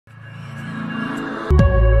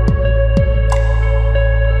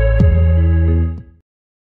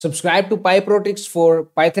Subscribe to PyProTricks for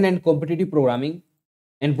Python and competitive programming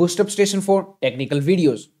and Boost Up Station for technical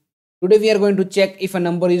videos. Today we are going to check if a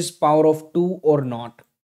number is power of 2 or not.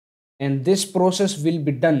 And this process will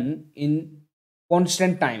be done in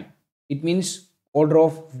constant time. It means order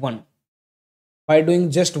of 1. By doing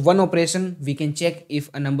just one operation, we can check if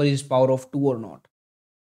a number is power of 2 or not.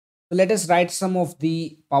 So let us write some of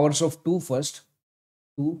the powers of 2 first.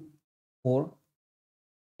 2, 4,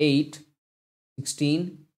 8,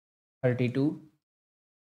 16, 32.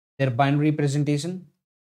 Their binary representation.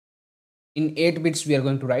 In 8 bits, we are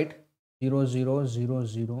going to write 0, 0, 0,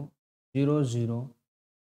 0, 0, 0,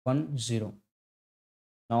 1, 0.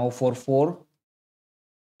 Now for 4,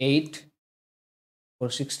 8, for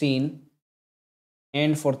 16,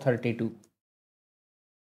 and for 32.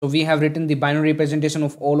 So we have written the binary representation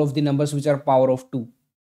of all of the numbers which are power of 2.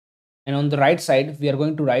 And on the right side, we are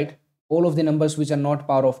going to write all of the numbers which are not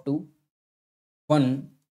power of 2. 1,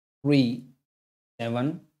 3,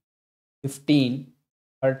 7, 15,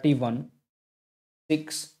 31,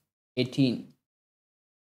 6, 18.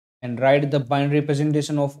 And write the binary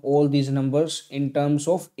representation of all these numbers in terms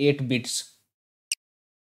of 8 bits.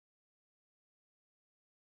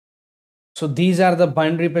 So these are the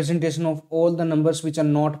binary representation of all the numbers which are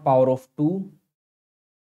not power of 2.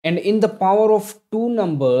 And in the power of 2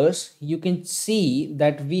 numbers, you can see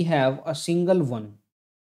that we have a single one.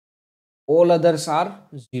 All others are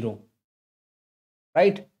 0.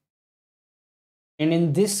 Right? And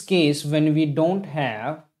in this case, when we don't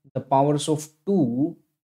have the powers of 2,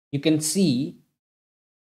 you can see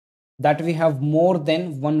that we have more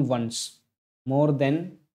than one ones. More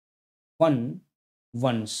than one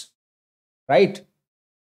ones. Right?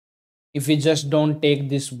 If we just don't take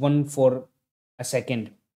this one for a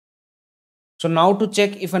second. So now to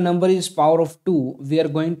check if a number is power of 2, we are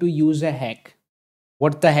going to use a hack.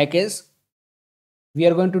 What the hack is? We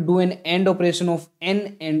are going to do an AND operation of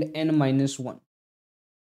n and n minus 1.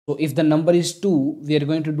 So if the number is 2, we are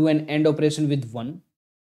going to do an AND operation with 1.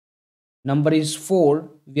 Number is 4,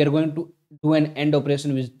 we are going to do an AND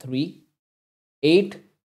operation with 3. 8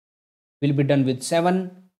 will be done with 7.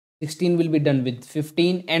 16 will be done with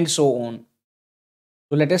 15 and so on.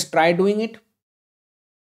 So let us try doing it.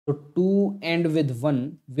 So 2 AND with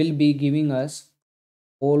 1 will be giving us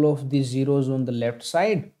all of the zeros on the left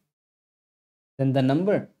side. Then the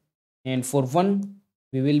number. And for 1,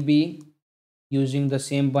 we will be using the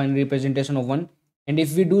same binary representation of 1. And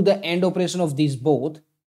if we do the AND operation of these both,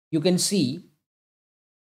 you can see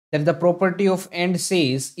that the property of AND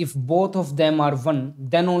says if both of them are 1,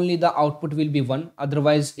 then only the output will be 1.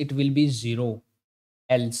 Otherwise, it will be 0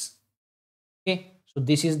 else. Okay. So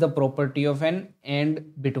this is the property of an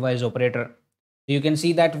AND bitwise operator. So you can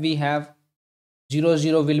see that we have 0,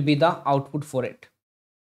 0 will be the output for it,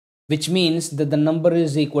 which means that the number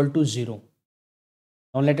is equal to 0.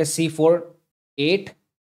 Now let us see for 8,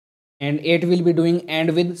 and 8 will be doing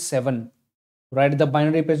AND with 7. Write the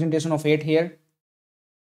binary representation of 8 here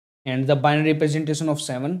and the binary representation of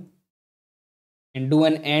 7 and do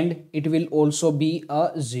an AND. It will also be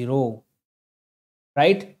a 0,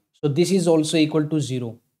 right? So this is also equal to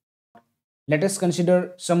 0. Let us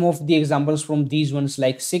consider some of the examples from these ones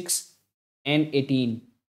like 6 and 18.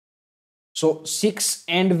 So 6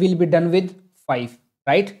 AND will be done with 5,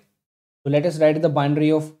 right? So let us write the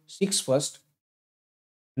binary of 6 first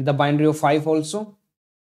and the binary of 5 also.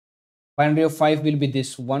 Binary of 5 will be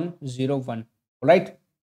this 1, 0, 1, right?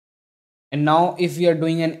 And now if we are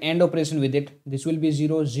doing an AND operation with it, this will be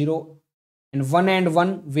 0, 0, and 1 and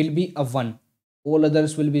 1 will be a 1. All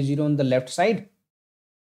others will be 0 on the left side.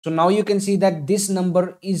 So now you can see that this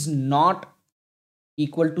number is not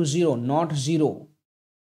equal to 0, not 0.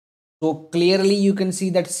 So clearly you can see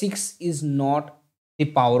that 6 is not the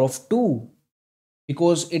power of 2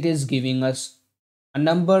 because it is giving us a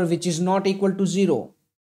number which is not equal to 0.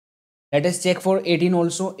 Let us check for 18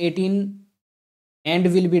 also. 18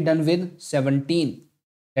 AND will be done with 17.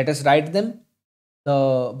 Let us write them.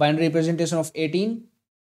 The binary representation of 18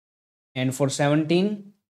 and for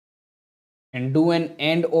 17 and do an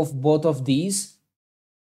AND of both of these.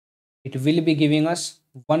 It will be giving us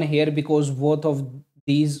 1 here because both of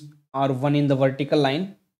these are 1 in the vertical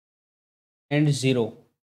line and 0.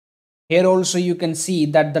 Here also you can see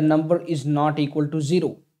that the number is not equal to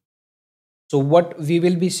 0. So what we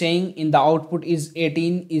will be saying in the output is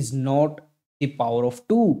 18 is not the power of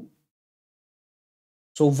 2.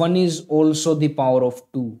 So 1 is also the power of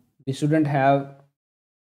 2. We shouldn't have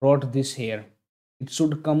wrote this here. It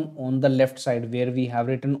should come on the left side where we have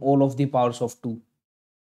written all of the powers of 2.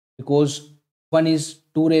 Because 1 is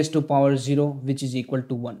 2 raised to power 0, which is equal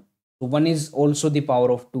to 1. So 1 is also the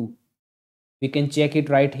power of 2. We can check it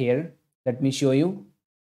right here. Let me show you.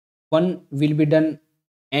 1 will be done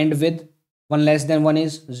AND with 1 less than 1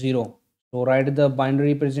 is 0. So write the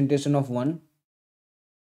binary representation of 1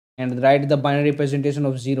 and write the binary representation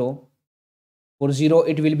of 0. For 0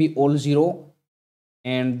 it will be all 0,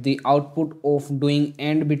 and the output of doing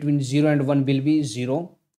AND between 0 and 1 will be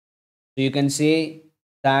 0. So you can say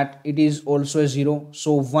that it is also a 0.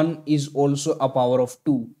 So 1 is also a power of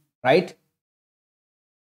 2, right?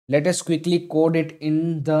 Let us quickly code it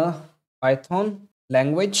in the Python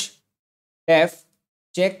language. Def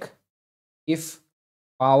check if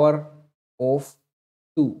power of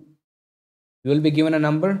 2. You will be given a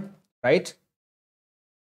number, right?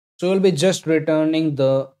 So you will be just returning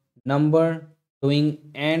the number doing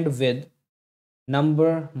AND with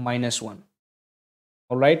number minus 1.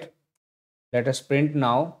 All right. Let us print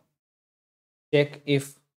now. Check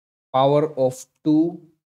if power of 2,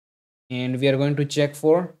 and we are going to check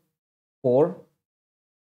for 4.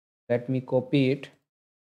 Let me copy it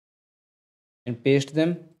and paste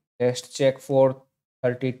them. Test check for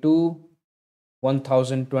 32,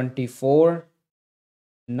 1024.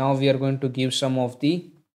 Now we are going to give some of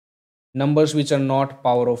the numbers which are not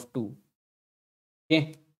power of 2.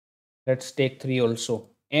 Okay, let's take 3 also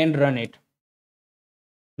and run it.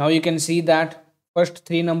 Now you can see that first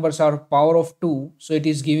 3 numbers are power of 2, so it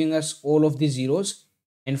is giving us all of the zeros,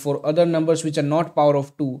 and for other numbers which are not power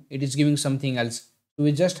of 2, it is giving something else. So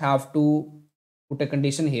we just have to put a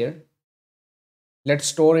condition here. Let's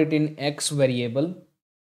store it in x variable,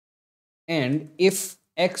 and if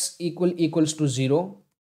x equals to 0,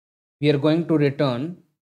 we are going to return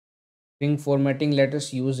string formatting. Let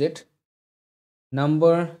us use it.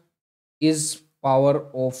 Number is power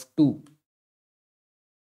of 2,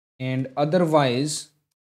 and otherwise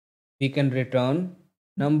we can return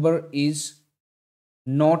number is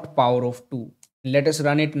not power of 2. Let us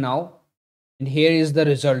run it now, and here is the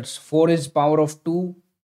results. 4 is power of 2,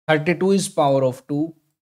 32 is power of 2,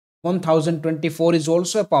 1024 is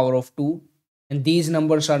also a power of 2, and these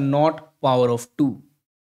numbers are not power of 2.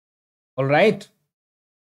 All right.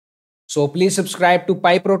 So please subscribe to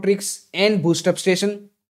PyProTricks and Bootstrap Station.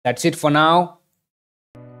 That's it for now.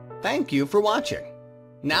 Thank you for watching.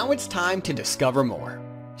 Now it's time to discover more.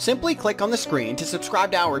 Simply click on the screen to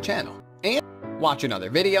subscribe to our channel and watch another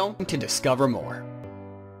video to discover more.